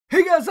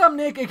Hey guys, I'm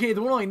Nick, aka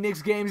the one only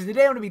Nick's Games, and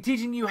today I'm going to be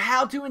teaching you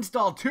how to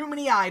install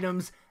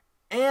TooManyItems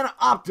and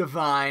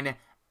Optifine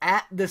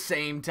at the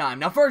same time.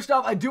 Now first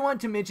off, I do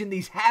want to mention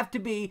these have to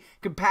be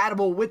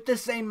compatible with the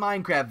same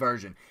Minecraft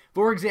version.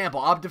 For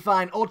example,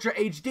 Optifine Ultra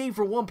HD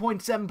for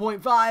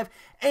 1.7.5,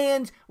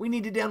 and we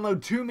need to download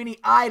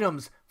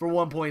TooManyItems for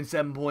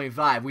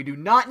 1.7.5. We do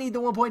not need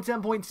the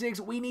 1.7.6,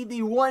 we need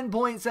the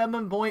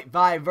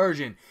 1.7.5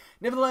 version.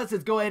 Nevertheless,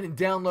 let's go ahead and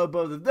download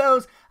both of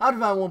those.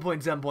 Optifine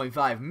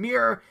 1.7.5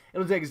 mirror.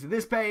 It'll take us to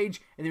this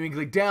page, and then we can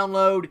click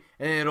download,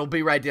 and it'll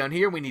be right down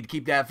here. We need to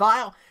keep that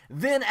file.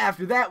 Then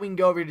after that, we can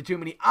go over to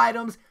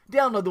TooManyItems,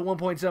 download the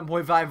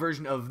 1.7.5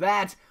 version of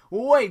that.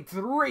 Wait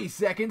 3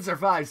 seconds or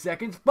 5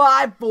 seconds.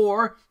 5,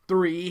 4,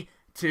 3,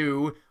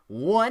 2,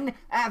 1.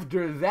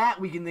 After that,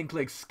 we can then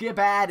click skip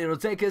ad. It'll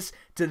take us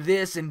to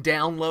this and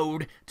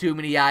download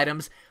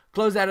TooManyItems.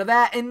 Close out of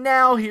that, and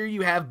now here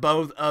you have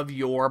both of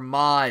your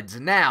mods.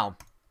 Now,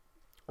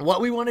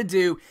 what we want to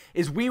do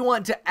is we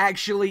want to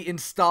actually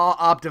install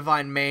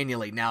Optifine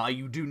manually. Now,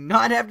 you do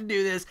not have to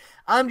do this.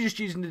 I'm just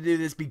choosing to do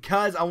this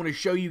because I want to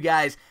show you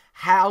guys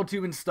how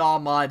to install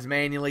mods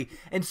manually,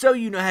 and so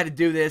you know how to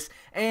do this,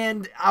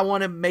 and I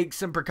want to make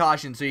some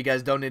precautions so you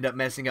guys don't end up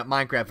messing up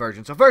Minecraft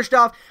version. So first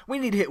off, we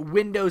need to hit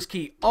Windows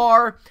key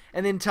R,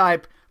 and then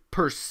type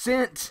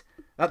 %,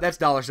 that's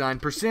 $,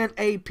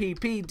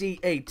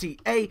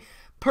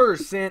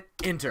 %APPDATA,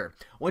 enter.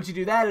 Once you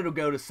do that, it'll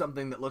go to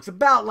something that looks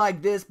about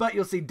like this, but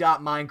you'll see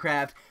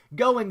 .minecraft.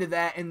 Go into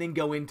that and then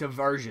go into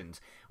versions.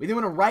 We then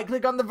want to right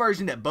click on the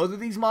version that both of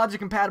these mods are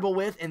compatible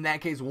with, in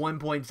that case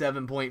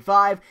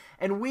 1.7.5,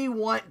 and we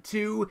want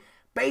to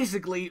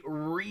basically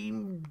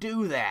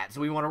redo that.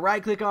 So we want to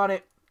right click on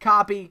it,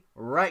 copy,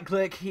 right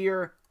click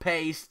here,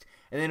 paste,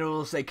 and then it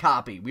will say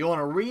copy. We want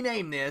to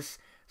rename this,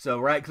 so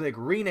right click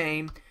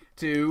rename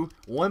to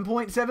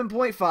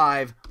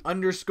 1.7.5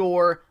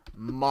 underscore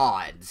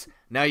mods.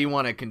 Now you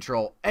want to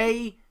Control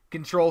A,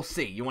 Control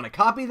C. You want to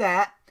copy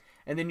that,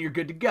 and then you're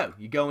good to go.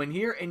 You go in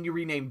here and you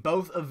rename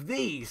both of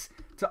these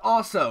to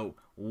also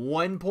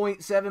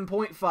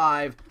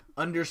 1.7.5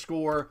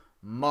 underscore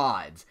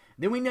mods.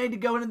 Then we need to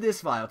go into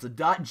this file. It's a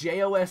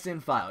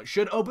 .josn file. It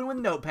should open with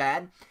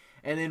Notepad,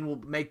 and then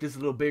we'll make this a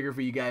little bigger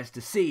for you guys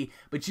to see.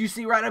 But you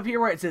see right up here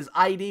where it says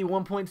ID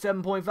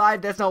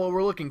 1.7.5, that's not what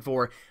we're looking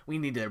for. We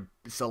need to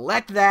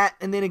select that,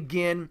 and then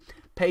again,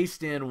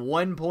 paste in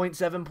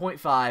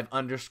 1.7.5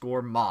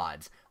 underscore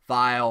mods.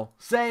 File,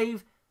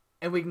 save,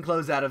 and we can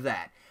close out of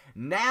that.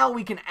 Now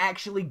we can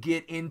actually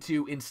get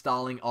into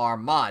installing our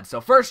mods.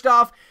 So first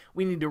off,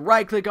 we need to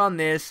right click on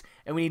this,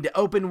 and we need to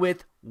open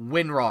with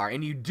WinRAR.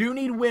 And you do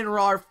need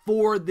WinRAR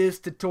for this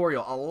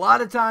tutorial. A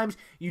lot of times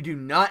you do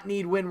not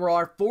need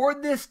WinRAR for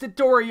this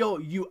tutorial.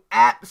 You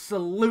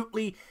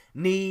absolutely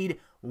need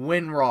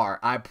WinRAR,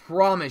 I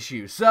promise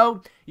you.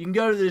 So you can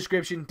go to the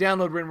description,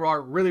 download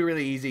WinRAR,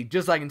 really easy,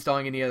 just like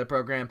installing any other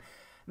program.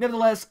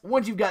 Nevertheless,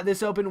 once you've got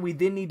this open, we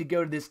then need to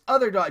go to this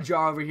other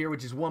 .jar over here,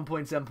 which is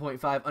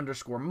 1.7.5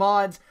 underscore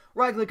mods.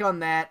 Right click on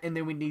that, and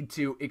then we need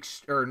to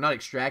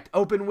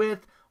open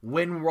with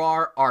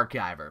WinRAR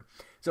Archiver.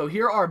 So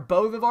here are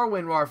both of our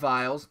WinRAR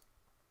files.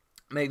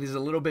 Make this a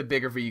little bit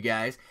bigger for you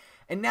guys.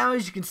 And now,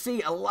 as you can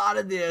see, a lot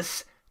of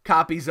this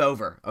copies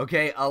over,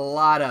 okay? A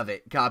lot of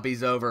it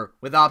copies over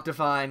with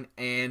Optifine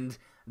and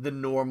the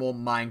normal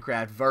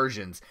Minecraft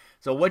versions.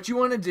 So what you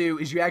want to do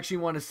is you actually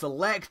want to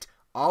select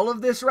all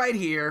of this right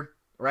here,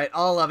 right?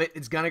 All of it.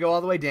 It's going to go all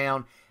the way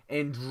down,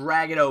 and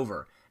drag it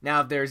over.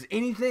 Now, if there's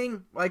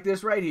anything like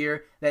this right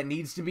here that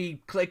needs to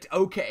be clicked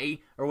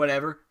OK or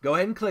whatever, go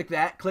ahead and click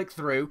that, click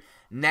through.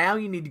 Now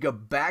you need to go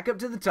back up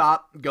to the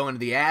top, go into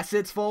the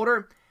Assets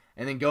folder,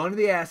 and then go into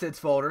the Assets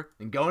folder,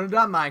 and go into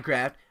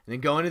 .minecraft, and then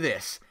go into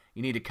this.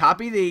 You need to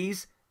copy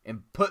these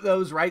and put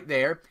those right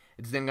there.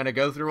 It's then going to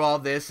go through all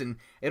this, and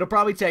it'll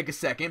probably take a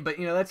second, but,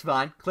 you know, that's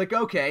fine. Click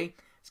OK.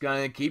 It's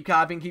going to keep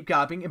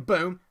copying, and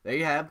boom, there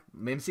you have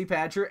MC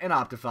Patcher and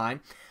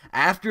Optifine.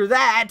 After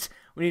that,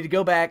 we need to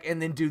go back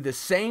and then do the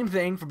same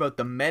thing for both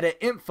the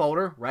meta.inf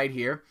folder right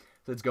here.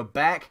 So let's go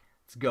back,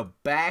 go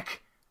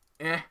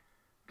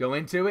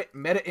into it,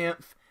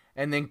 meta.inf,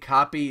 and then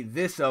copy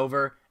this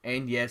over,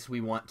 and yes, we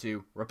want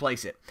to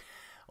replace it.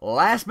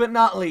 Last but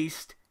not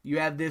least, you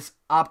have this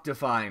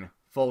Optifine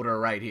folder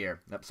right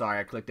here. Oh, sorry,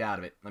 I clicked out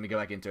of it. Let me go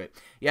back into it.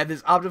 You have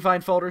this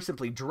Optifine folder,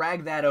 simply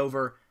drag that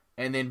over,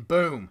 and then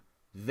boom,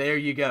 there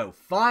you go.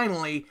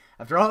 Finally,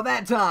 after all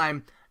that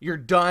time, you're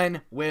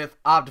done with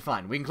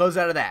Optifine. We can close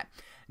out of that.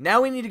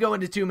 Now we need to go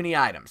into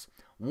TooManyItems.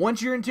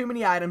 Once you're in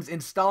TooManyItems,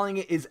 installing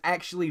it is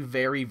actually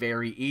very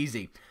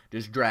easy.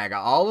 Just drag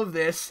all of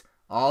this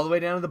all the way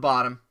down to the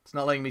bottom. It's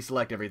not letting me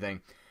select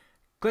everything.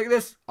 Click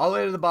this all the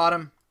way to the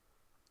bottom.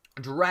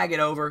 Drag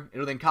it over.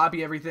 It'll then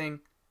copy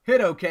everything.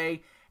 Hit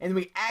OK. And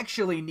we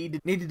actually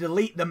need to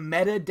delete the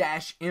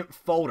meta-inf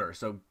folder.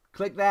 So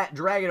click that,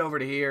 drag it over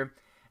to here,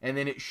 and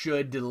then it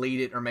should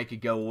delete it or make it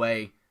go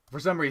away. For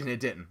some reason it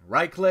didn't.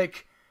 Right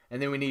click,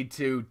 and then we need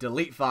to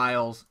delete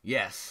files.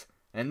 Yes.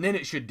 And then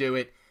it should do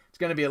it. It's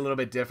going to be a little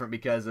bit different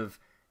because of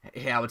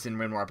how it's in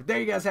WinRAR. But there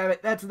you guys have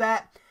it. That's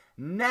that.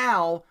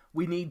 Now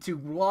we need to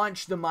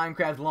launch the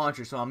Minecraft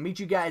launcher. So I'll meet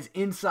you guys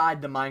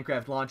inside the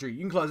Minecraft launcher. You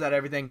can close out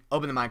everything,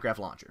 open the Minecraft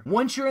launcher.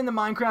 Once you're in the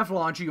Minecraft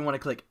launcher, you want to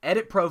click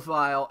Edit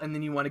Profile, and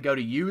then you want to go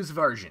to Use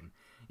Version.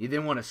 You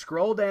then want to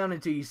scroll down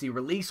until you see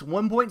Release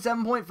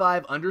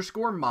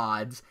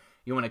 1.7.5_mods.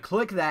 You want to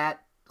click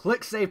that,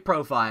 click Save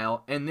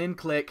Profile, and then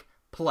click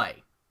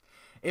Play.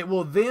 It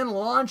will then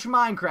launch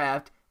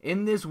Minecraft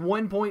in this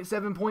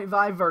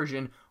 1.7.5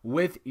 version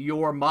with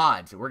your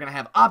mods. We're going to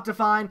have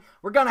Optifine,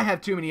 we're going to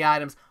have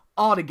TooManyItems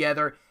all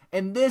together,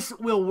 and this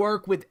will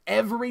work with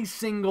every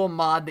single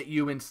mod that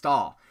you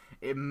install.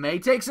 It may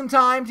take some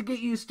time to get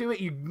used to it,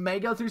 you may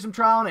go through some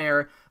trial and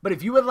error, but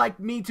if you would like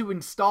me to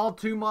install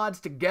 2 mods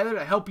together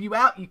to help you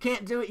out, you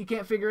can't do it, you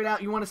can't figure it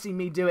out, you want to see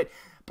me do it,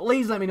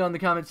 please let me know in the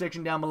comment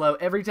section down below.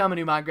 Every time a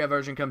new Minecraft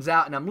version comes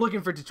out and I'm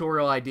looking for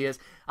tutorial ideas,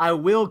 I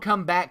will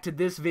come back to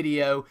this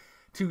video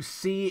to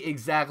see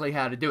exactly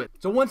how to do it.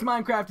 So once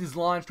Minecraft is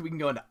launched, we can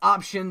go into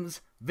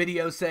Options,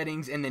 Video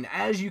Settings, and then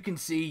as you can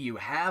see, you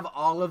have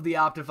all of the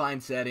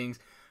Optifine settings,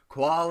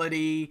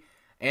 quality,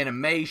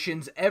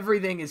 animations,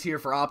 everything is here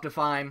for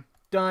Optifine.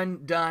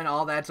 Done,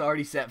 all that's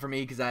already set for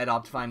me because I had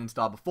Optifine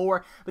installed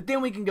before. But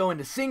then we can go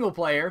into single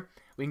player,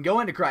 we can go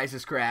into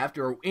Crisis Craft,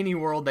 or any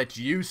world that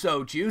you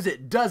so choose,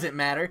 it doesn't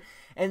matter,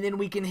 and then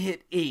we can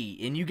hit E,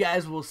 and you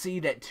guys will see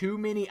that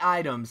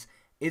TooManyItems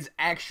is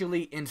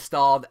actually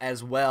installed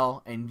as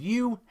well, and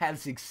you have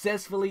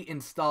successfully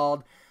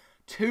installed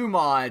 2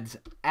 mods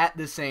at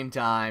the same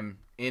time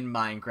in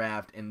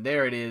Minecraft, and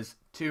there it is,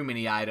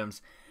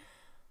 TooManyItems.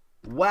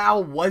 Wow,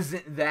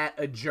 wasn't that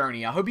a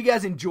journey? I hope you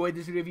guys enjoyed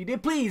this video. If you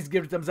did, please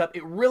give it a thumbs up.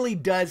 It really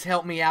does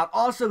help me out.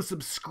 Also,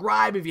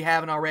 subscribe if you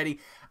haven't already.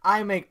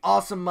 I make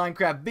awesome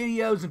Minecraft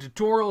videos and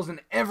tutorials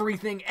and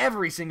everything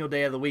every single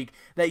day of the week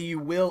that you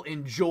will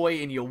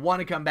enjoy and you'll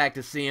want to come back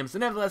to see them. So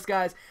nevertheless,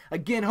 guys,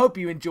 again, hope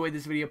you enjoyed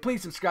this video.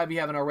 Please subscribe if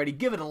you haven't already.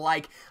 Give it a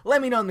like. Let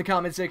me know in the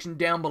comment section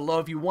down below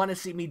if you want to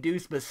see me do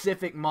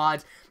specific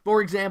mods.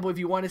 For example, if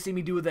you want to see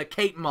me do the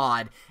Cape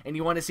mod and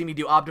you want to see me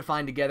do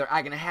Optifine together,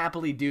 I can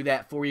happily do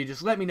that for you.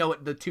 Just let me know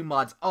what the 2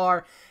 mods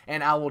are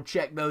and I will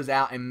check those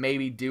out and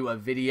maybe do a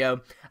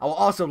video. I will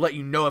also let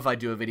you know if I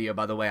do a video,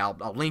 by the way. I'll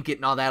link it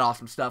and all that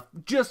awesome stuff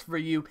just for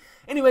you.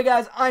 Anyway,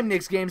 guys, I'm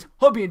NixGames.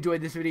 Hope you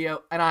enjoyed this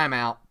video, and I'm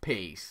out.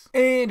 Peace.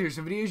 And here's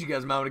some videos you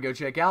guys might want to go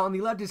check out. On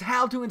the left is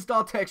how to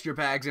install texture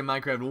packs in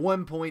Minecraft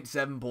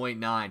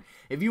 1.7.9.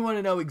 If you want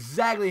to know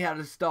exactly how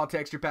to install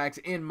texture packs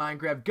in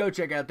Minecraft, go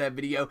check out that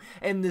video.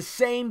 And the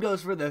same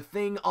goes for the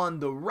thing on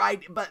the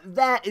right, but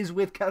that is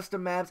with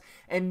custom maps,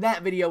 and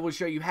that video will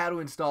show you how to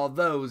install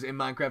those in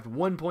Minecraft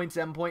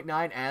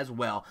 1.7.9 as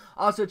well.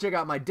 Also, check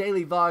out my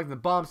daily vlogs in the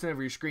bottom center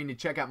of your screen to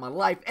check out my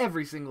life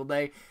every single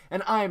day.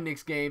 And I am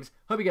NixGames.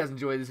 Hope you guys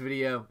enjoyed this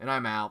video, and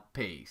I'm out.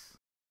 Peace.